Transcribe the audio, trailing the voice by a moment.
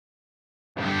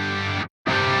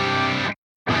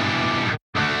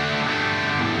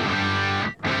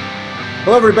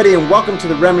Hello, everybody, and welcome to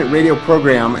the Remnant Radio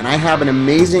program. And I have an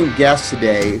amazing guest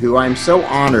today who I'm so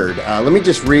honored. Let me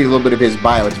just read a little bit of his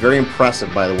bio. It's very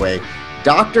impressive, by the way.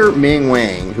 Dr. Ming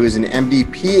Wang, who is an MD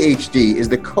PhD, is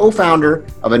the co-founder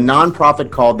of a nonprofit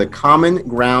called the Common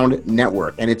Ground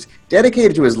Network. And it's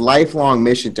dedicated to his lifelong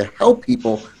mission to help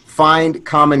people find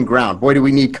common ground. Boy, do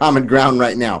we need common ground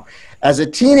right now. As a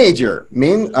teenager,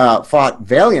 Ming fought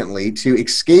valiantly to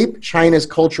escape China's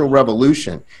Cultural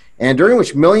Revolution, and during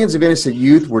which millions of innocent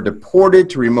youth were deported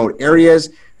to remote areas,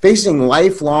 facing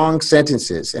lifelong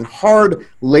sentences and hard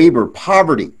labor,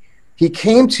 poverty. He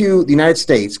came to the United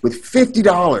States with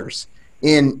 $50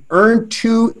 and earned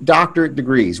 2 doctorate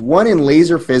degrees, one in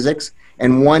laser physics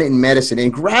and one in medicine,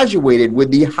 and graduated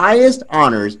with the highest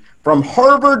honors from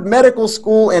Harvard Medical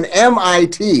School and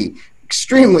MIT.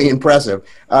 Extremely impressive.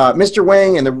 Mr.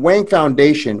 Wang and the Wang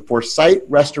Foundation for Sight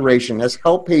Restoration has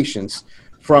helped patients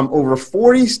from over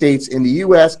 40 states in the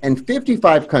U.S. and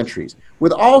 55 countries,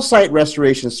 with all sight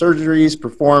restoration surgeries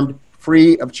performed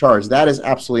free of charge. That is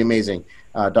absolutely amazing,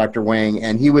 Dr. Wang.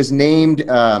 And he was named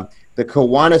the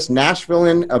Kiwanis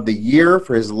Nashvilleian of the Year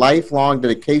for his lifelong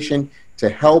dedication to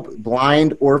help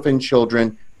blind orphan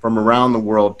children from around the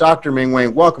world. Dr. Ming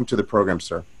Wang, welcome to the program,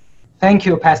 sir. Thank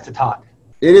you, Pastor Todd.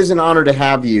 It is an honor to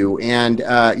have you. And,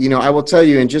 I will tell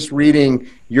you, in just reading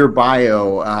your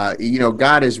bio,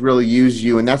 God has really used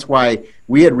you. And that's why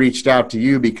we had reached out to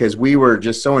you, because we were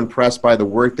just so impressed by the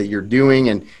work that you're doing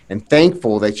and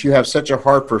thankful that you have such a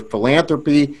heart for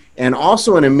philanthropy and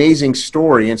also an amazing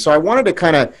story. And so I wanted to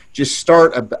kind of just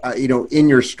start, in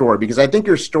your story, because I think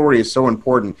your story is so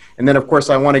important. And then, of course,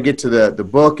 I want to get to the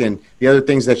book and the other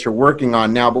things that you're working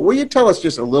on now. But will you tell us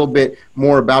just a little bit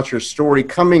more about your story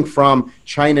coming from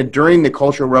China during the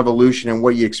Cultural Revolution and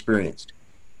what you experienced?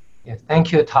 Yes,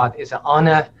 thank you, Todd. It's an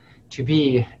honor to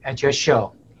be at your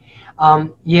show.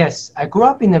 Yes, I grew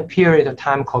up in a period of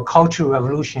time called Cultural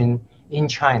Revolution in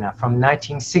China from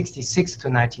 1966 to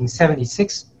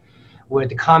 1976, where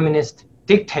the communist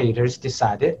dictators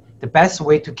decided the best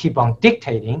way to keep on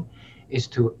dictating is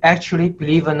to actually,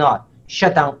 believe it or not,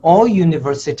 shut down all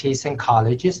universities and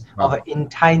colleges of an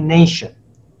entire nation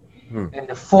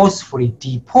and forcefully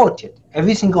deported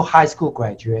every single high school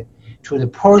graduate to the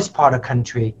poorest part of the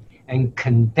country and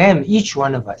condemn each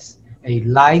one of us a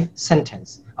life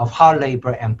sentence of hard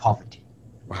labor and poverty.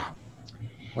 Wow.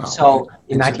 So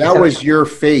that was your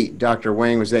fate, Dr.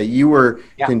 Wang, was that you were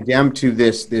condemned to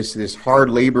this hard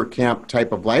labor camp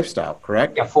type of lifestyle,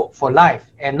 correct? Yeah, for life,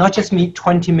 and not just me,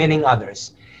 20 million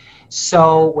others.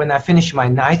 So when I finished my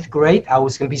 9th grade, I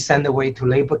was going to be sent away to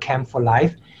labor camp for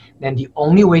life. Then the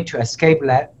only way to escape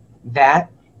that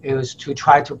is to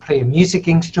try to play a music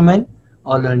instrument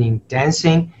or learning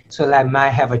dancing, so that I might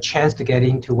have a chance to get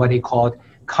into what they called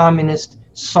communist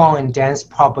song and dance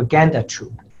propaganda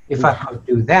troupe. If I could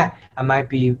do that, I might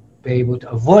be able to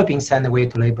avoid being sent away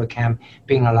to labor camp,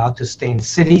 being allowed to stay in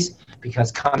cities,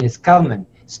 because communist government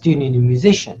still needed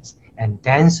musicians and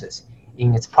dancers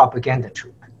in its propaganda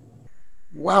troupe.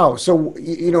 Wow. So,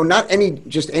 not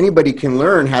just anybody can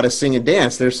learn how to sing and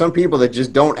dance. There's some people that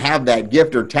just don't have that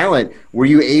gift or talent. Were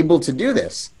you able to do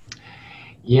this?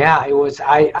 Yeah, it was.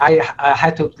 I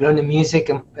had to learn the music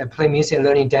and play music and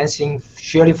learning dancing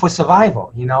surely for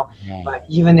survival, Yeah. But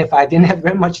even if I didn't have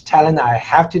very much talent, I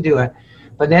have to do it.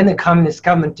 But then the communist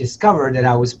government discovered that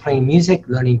I was playing music,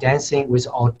 learning dancing with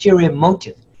ulterior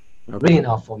motive, really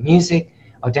not for music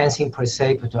or dancing per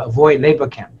se, but to avoid labor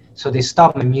camp. So they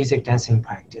stopped my music dancing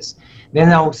practice.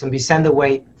 Then I was going to be sent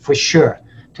away for sure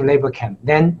to labor camp.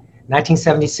 Then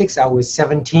 1976, I was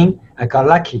 17. I got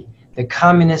lucky. The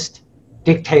communist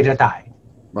dictator died.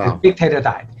 Wow. The dictator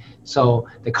died. So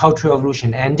the Cultural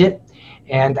Revolution ended,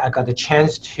 and I got the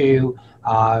chance to,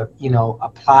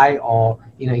 apply or,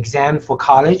 exam for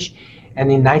college.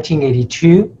 And in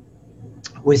 1982,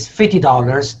 with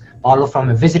 $50 borrowed from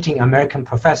a visiting American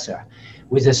professor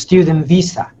with a student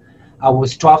visa, I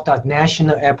was dropped at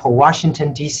National Airport,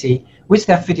 Washington, D.C., with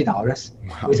that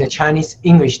 $50, with a Chinese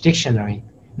English dictionary,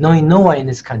 knowing no one in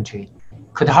this country,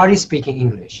 could hardly speak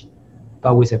English,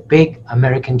 but with a big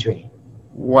American dream.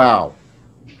 Wow.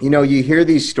 You hear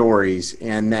these stories,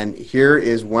 and then here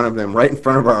is one of them right in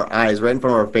front of our eyes, right in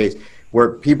front of our face, where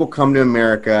people come to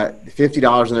America,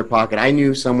 $50 in their pocket. I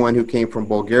knew someone who came from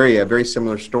Bulgaria, a very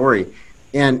similar story.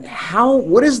 And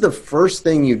what is the first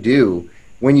thing you do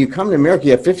when you come to America?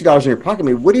 You have $50 in your pocket. I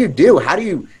mean, what do you do? How do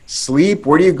you sleep?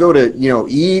 Where do you go to,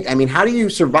 eat? I mean, how do you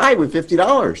survive with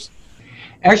 $50?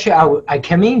 Actually, I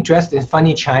came in dressed in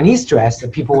funny Chinese dress,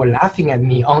 and people were laughing at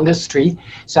me on the street.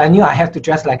 So I knew I had to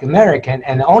dress like American,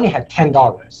 and I only had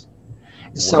 $10.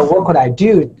 So what could I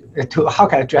do? how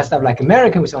can I dress up like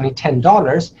American was only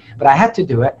 $10, but I had to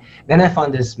do it. Then I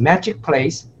found this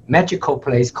magical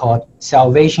place called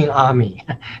Salvation Army.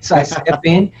 So I stepped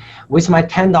in with my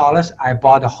 $10. I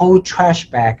bought a whole trash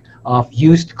bag of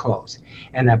used clothes,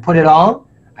 and I put it on.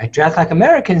 I dressed like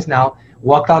Americans now.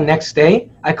 Walked out next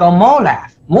day, I got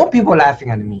more people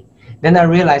laughing at me. Then I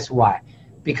realized why,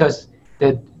 because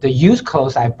the used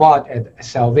clothes I bought at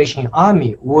Salvation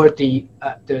Army were the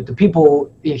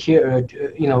people here,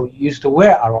 used to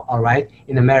wear, all right,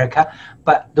 in America,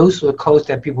 but those were clothes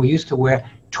that people used to wear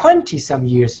 20 some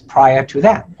years prior to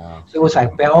that. Wow. So it was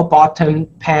like bell-bottom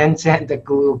pants and the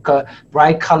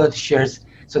bright colored shirts.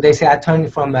 So they say I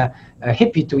turned from a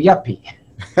hippie to yuppie.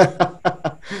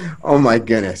 Oh my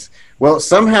goodness. Well,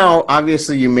 somehow,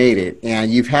 obviously, you made it,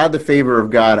 and you've had the favor of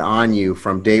God on you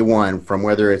from day one, from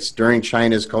whether it's during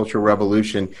China's Cultural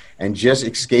Revolution and just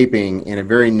escaping in a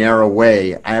very narrow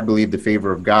way, I believe the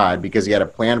favor of God, because he had a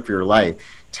plan for your life.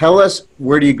 Tell us,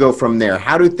 where do you go from there?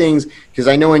 How do things, because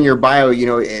I know in your bio,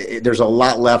 there's a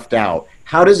lot left out.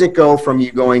 How does it go from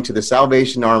you going to the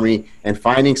Salvation Army and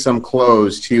finding some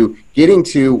clothes to getting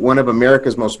to one of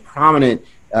America's most prominent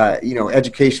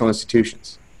educational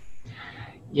institutions?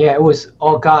 Yeah, it was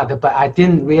all God, but I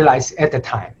didn't realize at the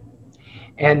time.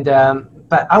 And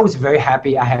but I was very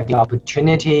happy I had the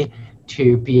opportunity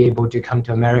to be able to come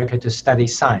to America to study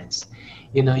science.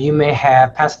 You may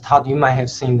have, Pastor Todd, you might have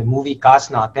seen the movie God's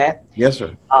Not Dead. Yes,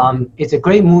 sir. It's a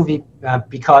great movie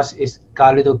because it's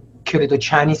got a cute little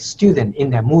Chinese student in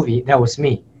that movie. That was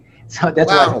me. So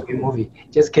that's why it's a good movie.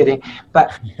 Just kidding.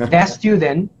 But that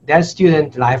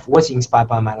student life was inspired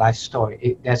by my life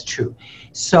story. That's true.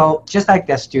 So just like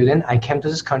that student, I came to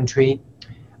this country,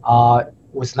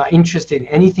 was not interested in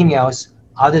anything else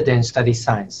other than study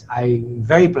science. I'm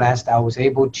very blessed. I was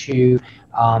able to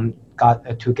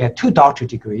get 2 doctorate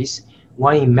degrees,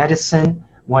 one in medicine,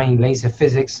 one in laser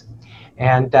physics,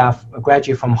 and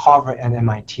graduated from Harvard and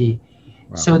MIT.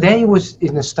 Wow. So then it was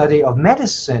in the study of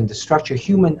medicine, the structure of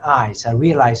human eyes, I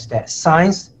realized that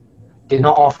science did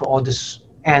not offer all the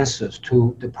answers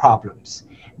to the problems.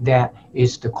 That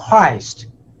is the Christ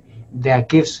that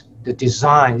gives the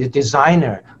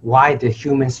designer, why the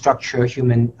human structure,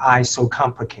 human eye is so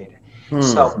complicated.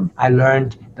 So I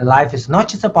learned that life is not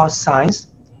just about science,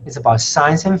 it's about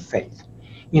science and faith.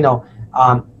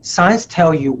 Science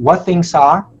tells you what things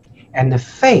are, and the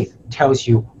faith tells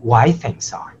you why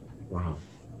things are. Wow.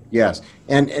 Yes.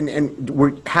 And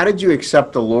how did you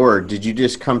accept the Lord? Did you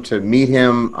just come to meet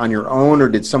him on your own, or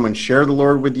did someone share the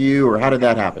Lord with you, or how did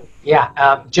that happen?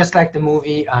 Yeah, just like the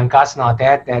movie God's Not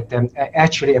Dead, that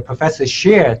actually a professor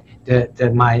shared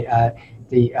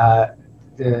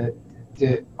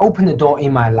open the door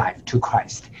in my life to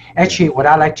Christ. Actually, what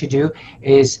I like to do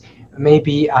is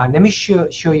maybe let me show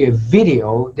you a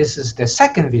video. This is the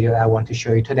second video I want to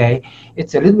show you today.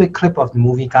 It's a little bit clip of the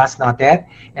movie God's Not Dead,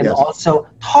 and also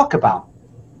talk about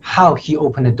how he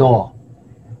opened the door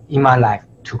in my life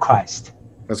to Christ.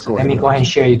 Let me go ahead and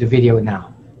share you the video now.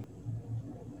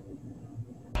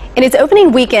 In its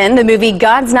opening weekend, the movie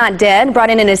God's Not Dead brought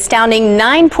in an astounding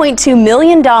 $9.2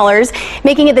 million,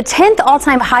 making it the 10th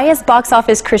all-time highest box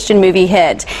office Christian movie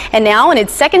hit. And now, in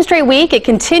its second straight week, it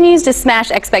continues to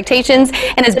smash expectations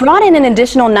and has brought in an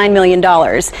additional $9 million.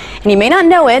 And you may not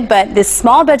know it, but this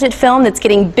small-budget film that's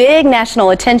getting big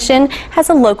national attention has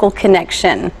a local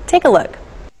connection. Take a look.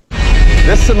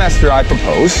 This semester I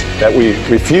propose that we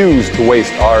refuse to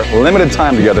waste our limited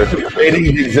time together debating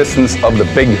the existence of the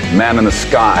big man in the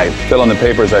sky. Fill in the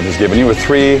papers I've just given you with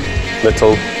 3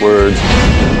 little words.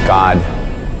 God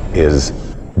is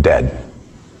dead.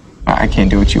 I can't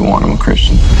do what you want. I'm a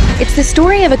Christian. It's the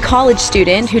story of a college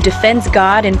student who defends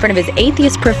God in front of his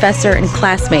atheist professor and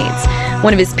classmates.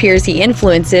 One of his peers he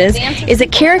influences is a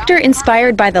character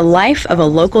inspired by the life of a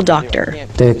local doctor.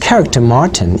 The character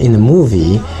Martin in the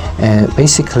movie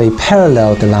basically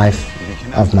paralleled the life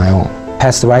of my own.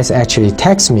 Pastor Rice actually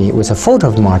texted me with a photo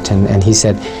of Martin, and he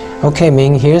said, "Okay,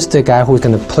 Ming, here's the guy who's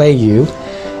going to play you."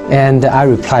 And I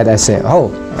replied, I said,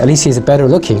 "Oh, at least he's better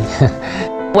looking."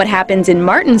 What happens in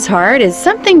Martin's heart is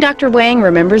something Dr. Wang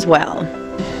remembers well.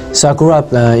 So I grew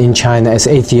up in China as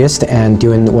atheist and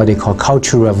during what they call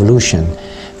Cultural Revolution.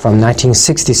 From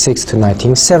 1966 to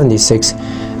 1976,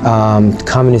 the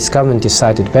communist government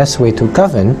decided the best way to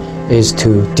govern is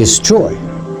to destroy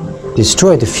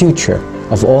the future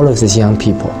of all of these young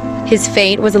people. His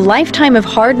fate was a lifetime of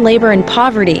hard labor and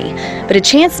poverty, but a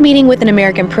chance meeting with an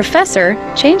American professor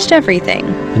changed everything.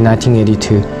 In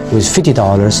 1982, with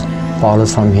 $50 borrowed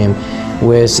from him,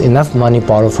 with enough money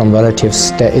borrowed from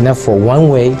relatives, that enough for one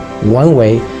way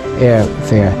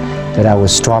airfare, that I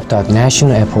was dropped out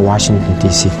National Airport, Washington,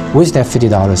 D.C. with that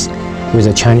 $50, with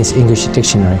a Chinese English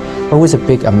dictionary, but with a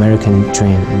big American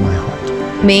dream in my heart.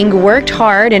 Ming worked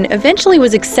hard and eventually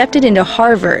was accepted into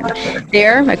Harvard.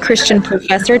 There, a Christian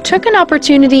professor took an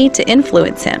opportunity to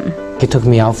influence him. He took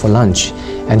me out for lunch,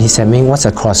 and he said, Ming, what's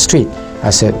across the street? I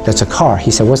said, that's a car.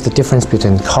 He said, what's the difference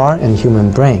between car and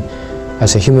human brain? I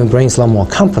said, human brain is a lot more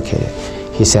complicated.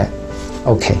 He said,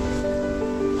 okay.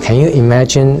 Can you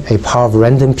imagine a power of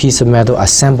random piece of metal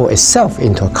assemble itself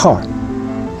into a car?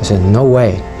 I said, no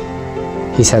way.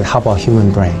 He said, how about human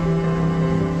brain?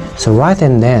 So right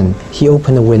and then, he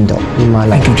opened a window in my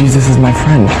life. Think of Jesus as my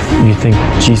friend. You think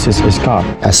Jesus is God.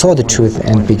 I saw the truth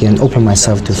and began to open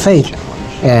myself to faith.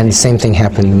 And the same thing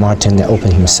happened to Martin that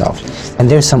opened himself. And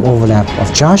there's some overlap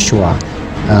of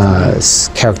Joshua's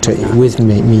character with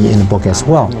me in the book as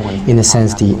well. In a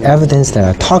sense, the evidence that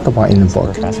I talk about in the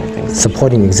book,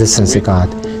 supporting the existence of God,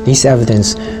 these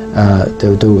evidence,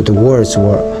 the words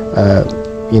were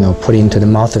put into the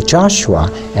mouth of Joshua,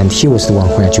 and he was the one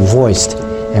who actually voiced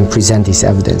and present this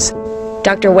evidence.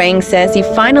 Dr. Wang says he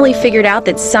finally figured out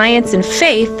that science and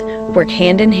faith work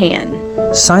hand in hand.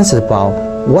 Science is about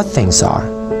what things are,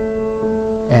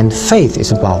 and faith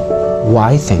is about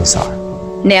why things are.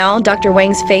 Now, Dr.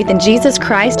 Wang's faith in Jesus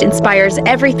Christ inspires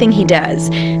everything he does.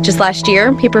 Just last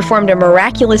year, he performed a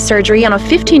miraculous surgery on a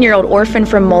 15-year-old orphan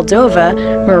from Moldova,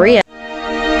 Maria.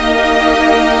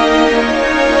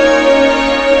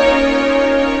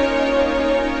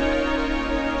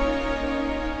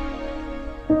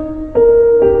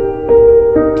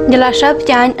 De la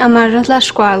 7 ani am ajuns la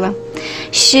școală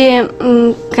și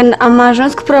când am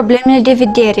ajuns cu probleme de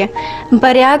vedere, îmi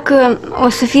părea că o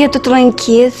să fie totul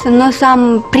închis, nu o să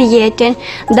am prieteni,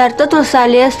 dar totul s-a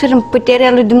ales prin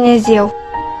puterea lui Dumnezeu.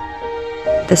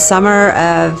 The summer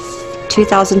of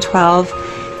 2012,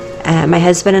 my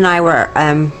husband and I were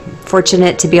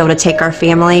fortunate to be able to take our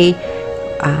family,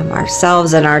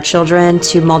 ourselves and our children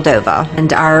to Moldova.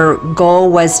 And our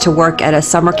goal was to work at a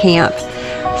summer camp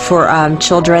for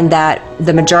children that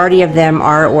the majority of them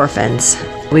are orphans.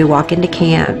 We walk into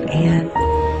camp and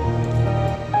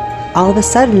all of a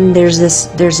sudden there's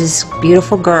this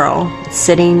beautiful girl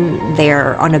sitting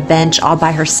there on a bench all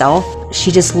by herself. She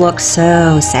just looked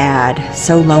so sad,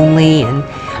 so lonely, and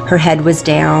her head was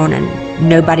down and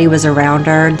nobody was around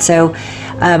her. And so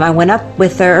I went up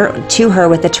to her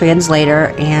with a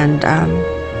translator, and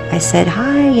I said,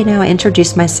 hi, I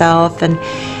introduced myself, and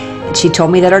she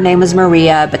told me that her name was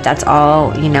Maria, but that's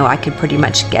all, I could pretty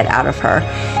much get out of her.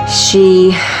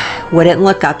 She wouldn't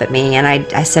look up at me, and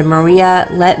I said, Maria,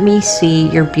 let me see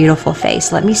your beautiful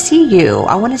face. Let me see you.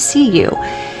 I want to see you.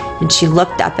 And she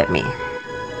looked up at me.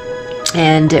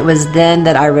 And it was then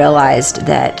that I realized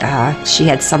that she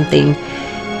had something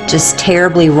just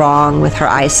terribly wrong with her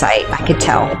eyesight. I could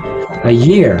tell. A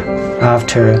year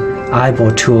after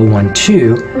IBOR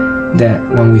 2012, that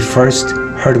when we first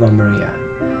heard about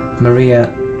Maria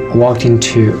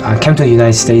came to the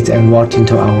United States and walked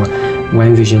into our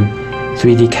One Vision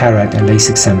 3D cataract and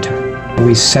LASIK center.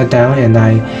 We sat down and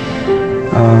I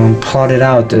plotted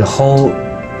out the whole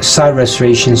sight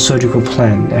restoration surgical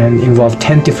plan, and involved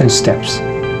 10 different steps.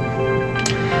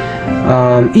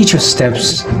 Each of the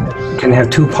steps can have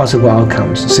two possible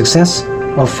outcomes, success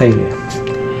or failure.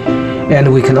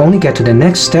 And we can only get to the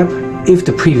next step if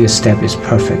the previous step is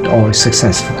perfect or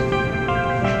successful.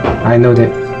 I know that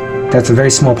that's a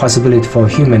very small possibility for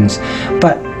humans,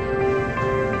 but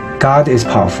God is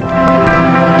powerful.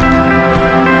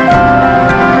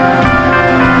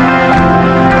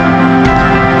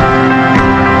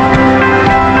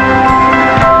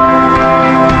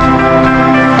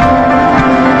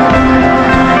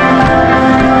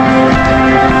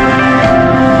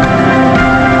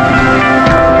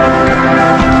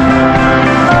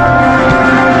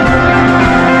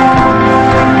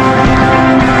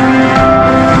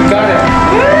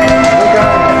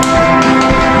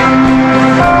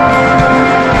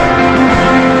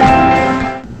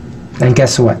 And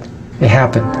guess what? It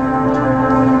happened.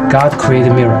 God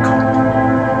created a miracle.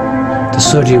 The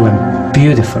surgery went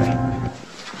beautifully.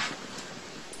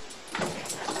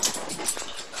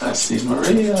 I see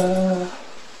Maria.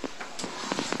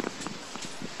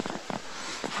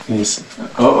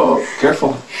 Oh,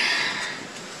 careful.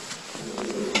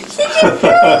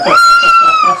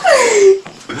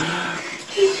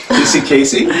 You see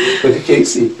Casey? Look at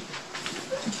Casey.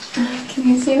 Can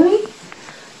you see me?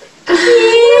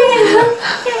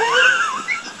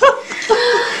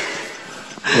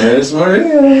 Where's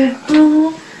Maria?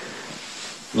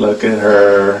 Look at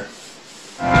her.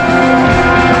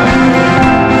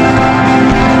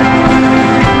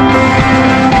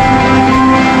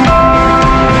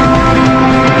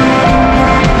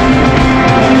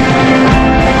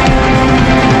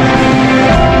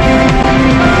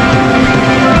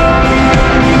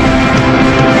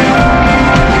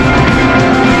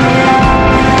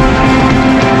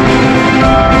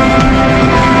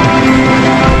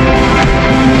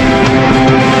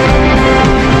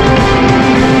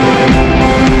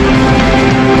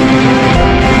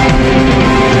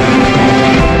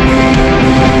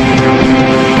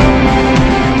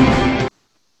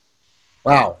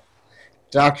 Wow.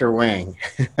 Dr. Wang.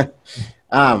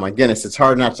 Oh my goodness, it's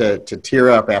hard not to tear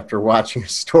up after watching a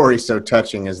story so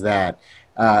touching as that.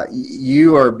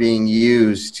 You are being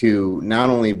used to not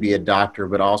only be a doctor,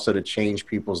 but also to change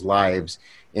people's lives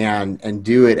and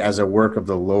do it as a work of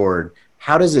the Lord.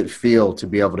 How does it feel to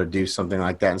be able to do something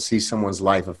like that and see someone's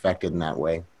life affected in that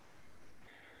way?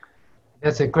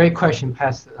 That's a great question,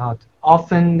 Pastor Todd.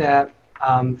 Often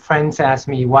friends ask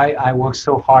me why I work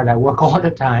so hard. I work all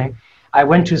the time. I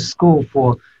went to school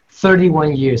for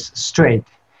 31 years straight,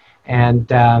 and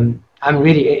I'm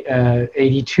really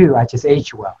 82. I just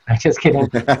aged well. I'm just kidding.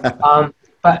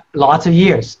 But lots of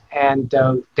years, and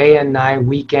day and night,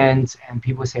 weekends, and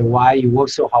people say, why you work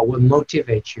so hard? What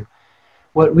motivates you?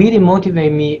 What really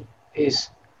motivates me is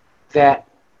that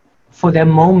for that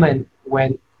moment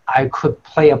when I could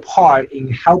play a part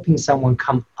in helping someone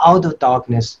come out of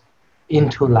darkness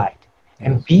into light,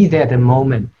 and be there the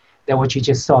moment that what you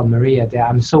just saw, Maria, that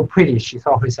I'm so pretty, she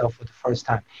saw herself for the first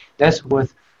time. That's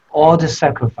worth all the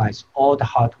sacrifice, all the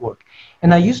hard work.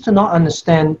 And I used to not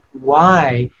understand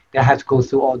why they had to go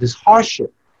through all this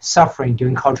hardship, suffering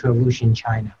during Cultural Revolution in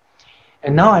China.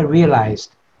 And now I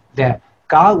realized that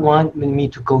God wanted me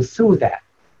to go through that,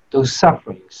 those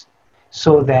sufferings,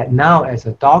 so that now as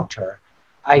a doctor,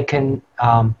 I can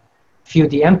feel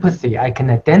the empathy. I can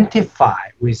identify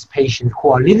with patients who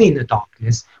are living in the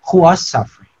darkness, who are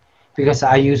suffering, because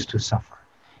I used to suffer.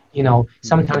 You know,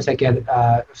 sometimes I get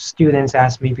students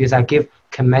ask me, because I give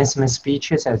commencement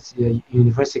speeches at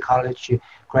university, college,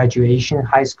 graduation,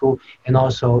 high school, and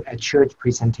also at church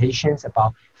presentations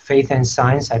about faith and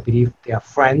science. I believe they are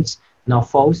friends, not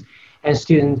foes. And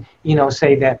students, you know,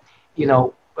 say that, you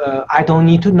know, I don't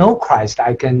need to know Christ.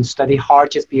 I can study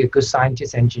hard, just be a good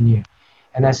scientist, engineer.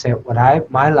 And I said,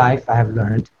 my life, I have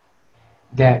learned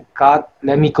that God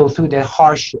let me go through that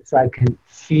hardship so I can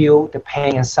feel the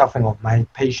pain and suffering of my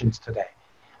patients today.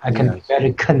 I can be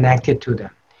better connected to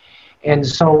them. And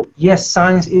so, yes,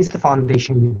 science is the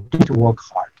foundation. You need to work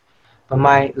hard. But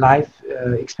my life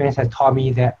experience has taught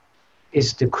me that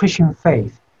it's the Christian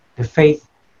faith,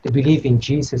 the belief in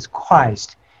Jesus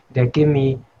Christ, that give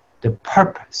me the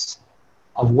purpose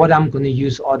of what I'm going to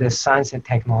use all the science and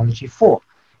technology for.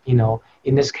 You know,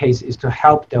 in this case, is to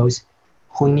help those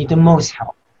who need the most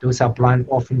help. Those are blind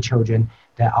orphan children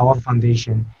that our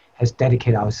foundation has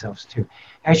dedicated ourselves to.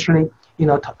 Actually, you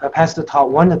know, Pastor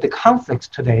Todd, one of the conflicts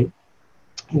today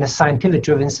in a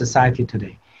scientific-driven society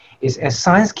today is as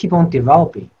science keep on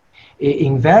developing, it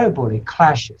invariably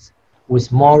clashes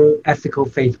with moral, ethical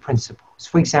faith principles.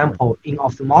 For example, in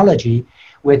ophthalmology,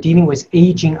 we're dealing with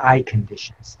aging eye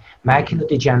conditions, macular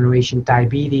degeneration,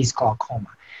 diabetes, glaucoma.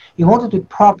 In order to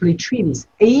properly treat these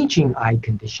aging eye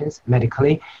conditions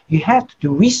medically, you have to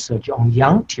do research on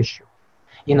young tissue,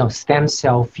 you know, stem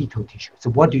cell fetal tissue.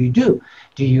 So what do?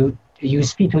 Do you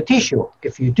use fetal tissue?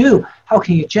 If you do, how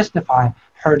can you justify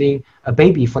hurting a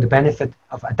baby for the benefit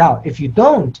of adult? If you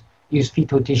don't use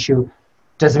fetal tissue,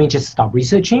 doesn't mean just stop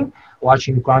researching,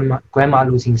 watching grandma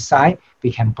losing sight,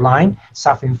 become blind,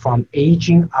 suffering from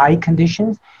aging eye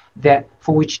conditions, that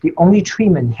for which the only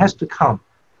treatment has to come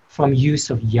from use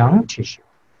of young tissue.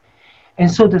 And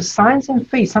so the science and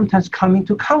faith sometimes come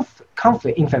into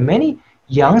conflict. In fact, many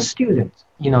young students,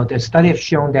 you know, the study have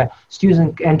shown that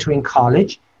students entering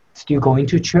college, still going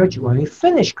to church, when we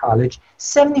finish college,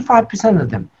 75% of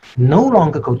them no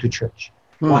longer go to church.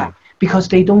 Why? Because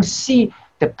they don't see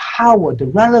the power, the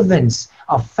relevance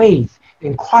of faith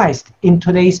in Christ in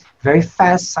today's very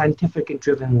fast scientific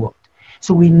driven world.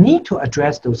 So we need to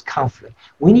address those conflicts.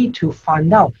 We need to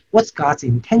find out what's God's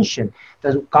intention.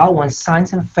 That God wants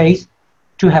science and faith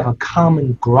to have a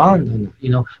common ground. You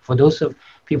know, for those of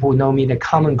people who know me, the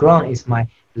common ground is my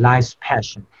life's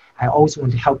passion. I always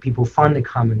want to help people find the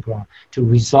common ground to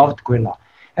resolve the gridlock.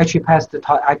 Actually, Pastor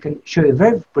Todd, I can show you a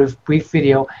very brief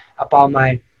video about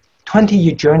my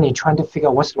 20-year journey trying to figure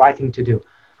out what's the right thing to do.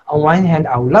 On one hand,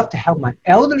 I would love to help my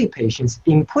elderly patients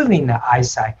improving their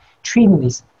eyesight, treating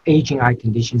these aging eye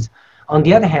conditions. On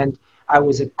the other hand, I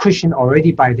was a Christian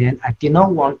already by then. I did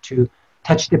not want to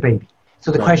touch the baby.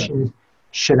 So the question is,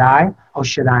 should I or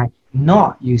should I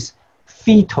not use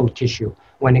fetal tissue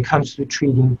when it comes to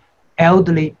treating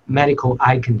elderly medical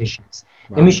eye conditions?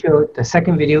 Wow. Let me show the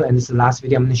second video, and this is the last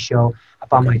video I'm going to show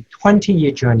about my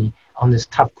 20-year journey on this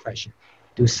tough question.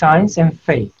 Do science and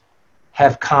faith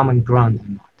have common ground or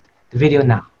not? The video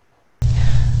now.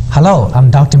 Hello,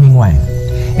 I'm Dr. Ming Wang,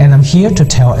 and I'm here to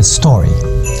tell a story.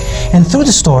 And through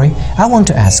the story, I want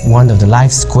to ask one of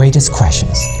life's greatest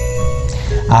questions.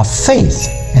 Are faith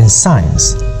and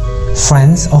science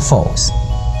friends or foes?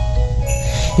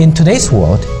 In today's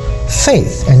world,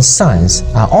 faith and science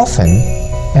are often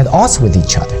at odds with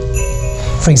each other.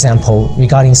 For example,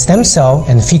 regarding stem cell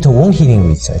and fetal wound healing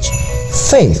research,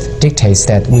 faith dictates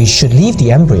that we should leave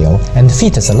the embryo and the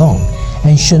fetus alone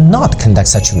and should not conduct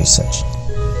such research.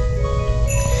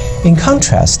 In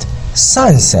contrast,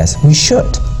 science says we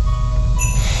should.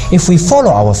 If we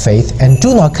follow our faith and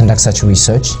do not conduct such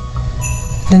research,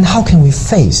 then how can we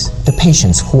face the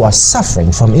patients who are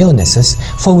suffering from illnesses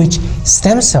for which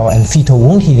stem cell and fetal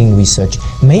wound healing research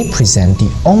may present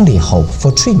the only hope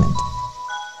for treatment?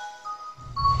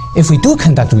 If we do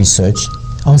conduct research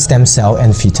on stem cell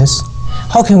and fetus,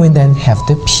 how can we then have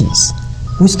the peace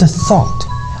with the thought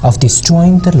of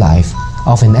destroying the life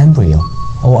of an embryo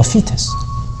or a fetus?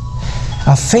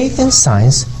 Are faith and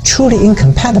science truly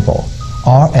incompatible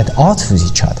or at odds with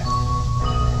each other?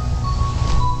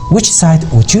 Which side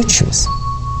would you choose?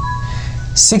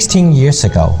 16 years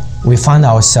ago, we found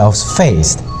ourselves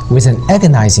faced with an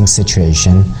agonizing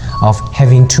situation of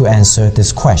having to answer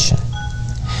this question.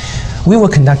 We were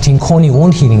conducting corneal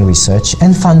wound healing research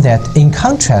and found that, in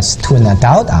contrast to an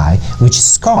adult eye which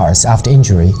scars after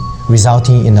injury,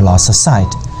 resulting in the loss of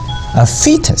sight, a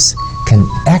fetus can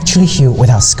actually heal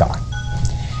without scar.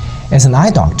 As an eye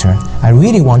doctor, I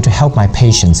really want to help my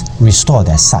patients restore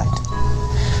their sight.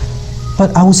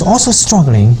 But I was also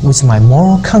struggling with my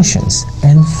moral conscience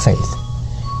and faith.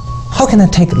 How can I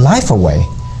take life away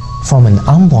from an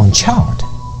unborn child?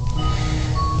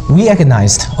 We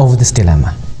agonized over this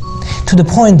dilemma, to the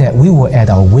point that we were at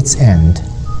our wits' end,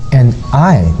 and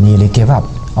I nearly gave up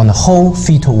on the whole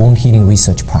fetal wound healing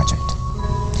research project.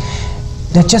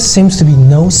 There just seems to be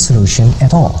no solution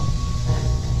at all.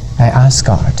 I asked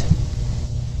God.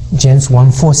 James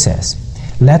 1:4 says,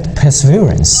 "Let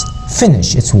perseverance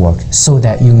finish its work so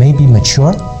that you may be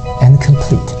mature and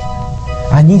complete."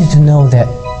 I needed to know that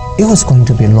it was going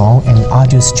to be a long and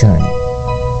arduous journey,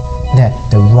 that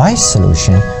the right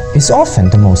solution is often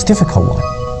the most difficult one.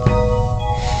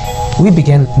 We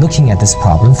began looking at this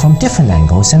problem from different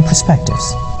angles and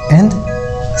perspectives, and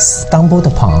stumbled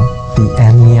upon the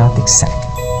amniotic sac,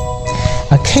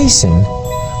 a casing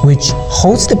which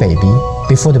holds the baby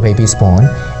before the baby is born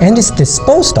and is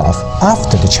disposed of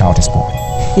after the child is born.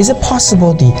 Is it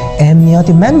possible the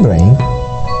amniotic membrane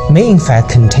may in fact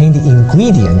contain the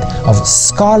ingredient of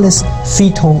scarless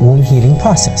fetal wound healing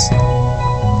process?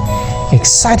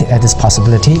 Excited at this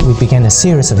possibility, we began a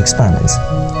series of experiments.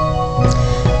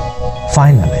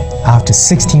 Finally, after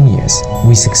 16 years,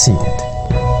 we succeeded.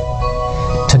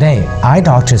 Today, eye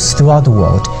doctors throughout the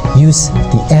world use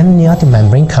the amniotic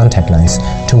membrane contact lens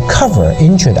to cover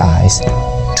injured eyes,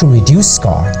 to reduce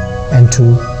scar, and to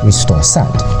restore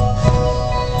sight.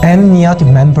 Amniotic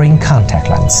membrane contact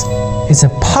lens is a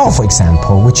powerful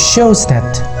example which shows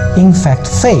that, in fact,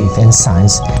 faith and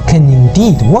science can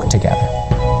indeed work together.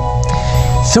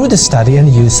 Through the study and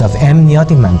use of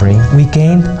amniotic membrane, we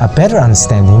gained a better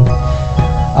understanding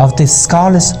of the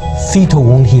scarless fetal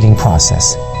wound healing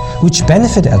process, which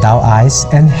benefited adult eyes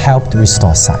and helped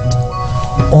restore sight.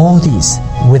 All these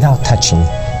without touching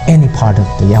any part of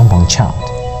the unborn child.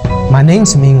 My name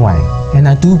is Ming Wang, and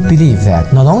I do believe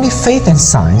that not only faith and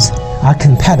science are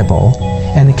compatible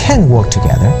and can work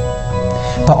together,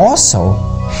 but also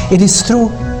it is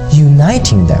through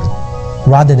uniting them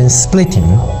rather than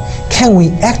splitting can we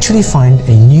actually find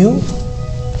a new,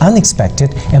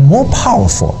 unexpected, and more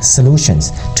powerful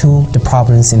solutions to the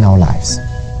problems in our lives.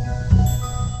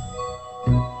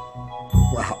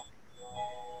 Wow.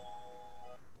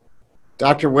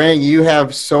 Dr. Wang, you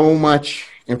have so much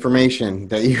information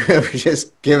that you have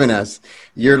just given us.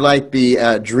 You're like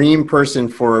the dream person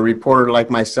for a reporter like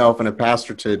myself and a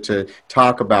pastor to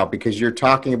talk about, because you're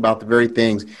talking about the very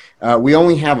things. We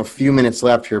only have a few minutes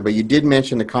left here, but you did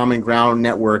mention the Common Ground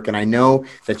Network, and I know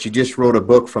that you just wrote a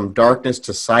book, From Darkness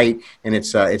to Sight, and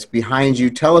it's behind you.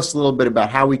 Tell us a little bit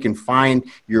about how we can find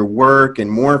your work and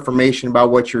more information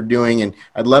about what you're doing, and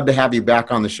I'd love to have you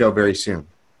back on the show very soon.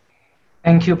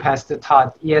 Thank you, Pastor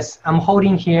Todd. Yes, I'm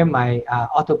holding here my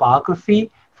autobiography,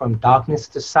 From Darkness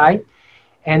to Sight,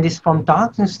 and it's from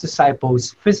darkness to sight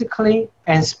both physically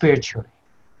and spiritually.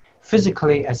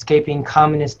 Physically, escaping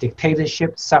communist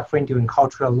dictatorship, suffering during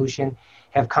Cultural Revolution,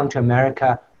 have come to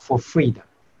America for freedom.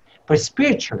 But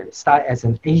spiritually, start as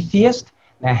an atheist,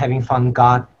 and having found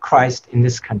God, Christ in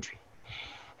this country.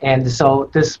 And so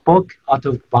this book,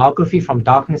 autobiography, From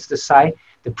Darkness to Sight,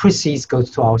 the proceeds goes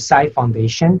to our Sight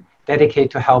Foundation, dedicated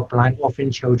to help blind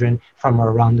orphan children from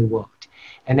around the world.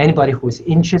 And anybody who is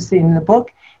interested in the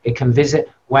book, they can visit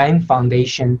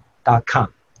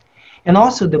wangfoundation.com. And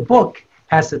also the book,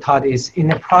 Pastor Todd, is in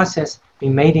the process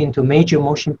being made into major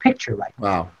motion picture right now.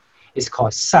 Wow. It's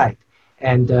called Sight,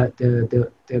 and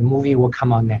the movie will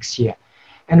come out next year.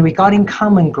 And regarding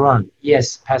common ground,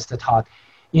 yes, Pastor Todd,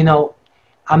 you know,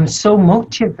 I'm so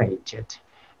motivated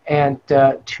and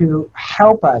to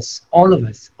help us, all of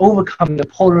us, overcome the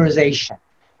polarization,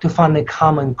 to find a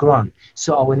common ground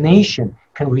so our nation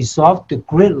can resolve the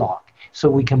gridlock so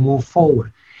we can move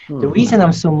forward. The reason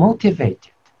I'm so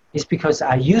motivated is because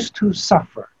I used to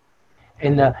suffer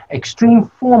in the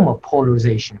extreme form of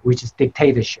polarization, which is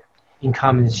dictatorship in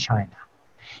communist China.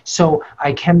 So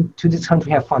I came to this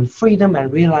country, have found freedom,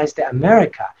 and realized that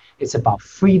America is about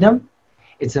freedom,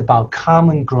 it's about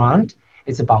common ground,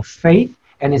 it's about faith,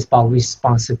 and it's about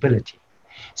responsibility.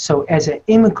 So as an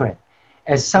immigrant,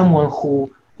 as someone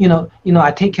who,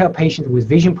 I take care of patients with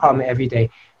vision problem every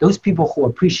day, those people who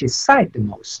appreciate sight the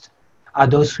most are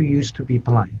those who used to be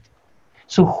blind.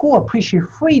 So who appreciate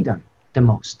freedom the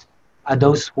most are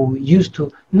those who used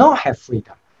to not have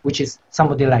freedom, which is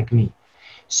somebody like me.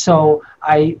 So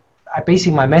I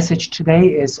basically, my message today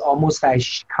is almost I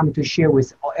come to share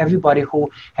with everybody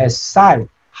who has sight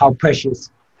how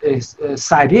precious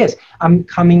sight is. I'm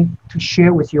coming to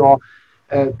share with you all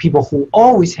people who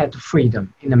always had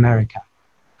freedom in America.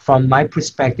 From my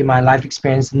perspective, my life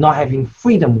experience, not having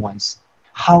freedom once,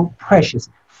 how precious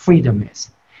freedom is.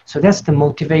 So that's the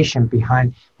motivation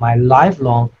behind my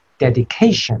lifelong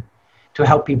dedication to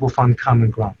help people find common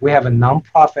ground. We have a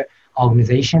nonprofit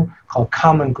organization called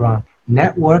Common Ground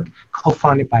Network,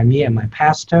 co-founded by me and my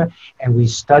pastor, and we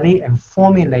study and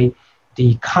formulate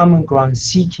the common ground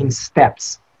seeking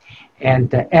steps. And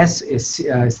the S is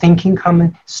thinking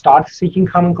common, start seeking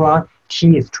common ground,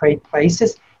 T is trade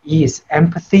places, E is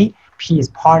empathy, P is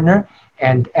partner,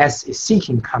 and S is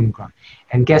seeking common ground.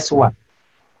 And guess what?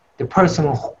 The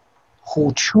person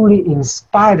who truly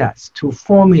inspired us to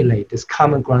formulate this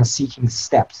common ground seeking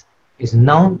steps is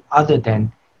none other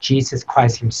than Jesus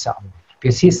Christ himself.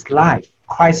 Because his life,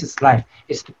 Christ's life,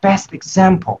 is the best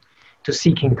example to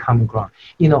seeking common ground.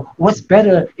 What's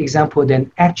better example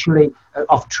than actually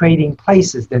of trading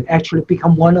places than actually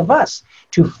become one of us,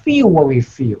 to feel what we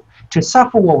feel, to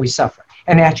suffer what we suffer.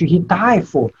 And actually he died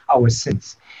for our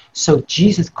sins. So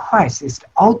Jesus Christ is the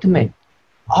ultimate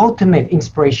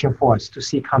inspiration for us to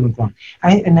seek common ground.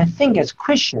 And I think as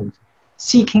Christians,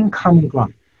 seeking common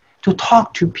ground, to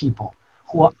talk to people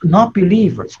who are not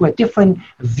believers, who have different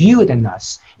view than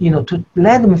us, to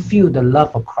let them feel the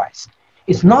love of Christ.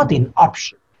 It's not an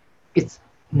option. It's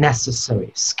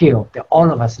necessary skill that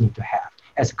all of us need to have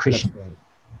as Christians.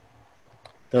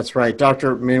 That's right.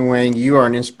 Dr. Ming Wang, you are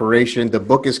an inspiration. The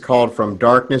book is called From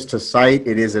Darkness to Sight.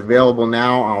 It is available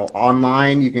now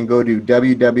online. You can go to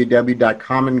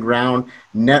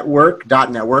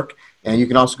www.commongroundnetwork.network, and you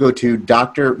can also go to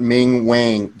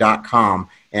drmingwang.com.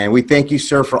 And we thank you,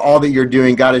 sir, for all that you're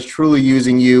doing. God is truly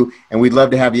using you, and we'd love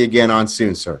to have you again on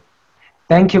soon, sir.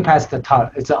 Thank you, Pastor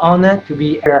Todd. It's an honor to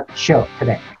be at our show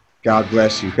today. God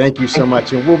bless you. Thank you so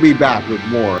much, and we'll be back with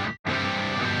more.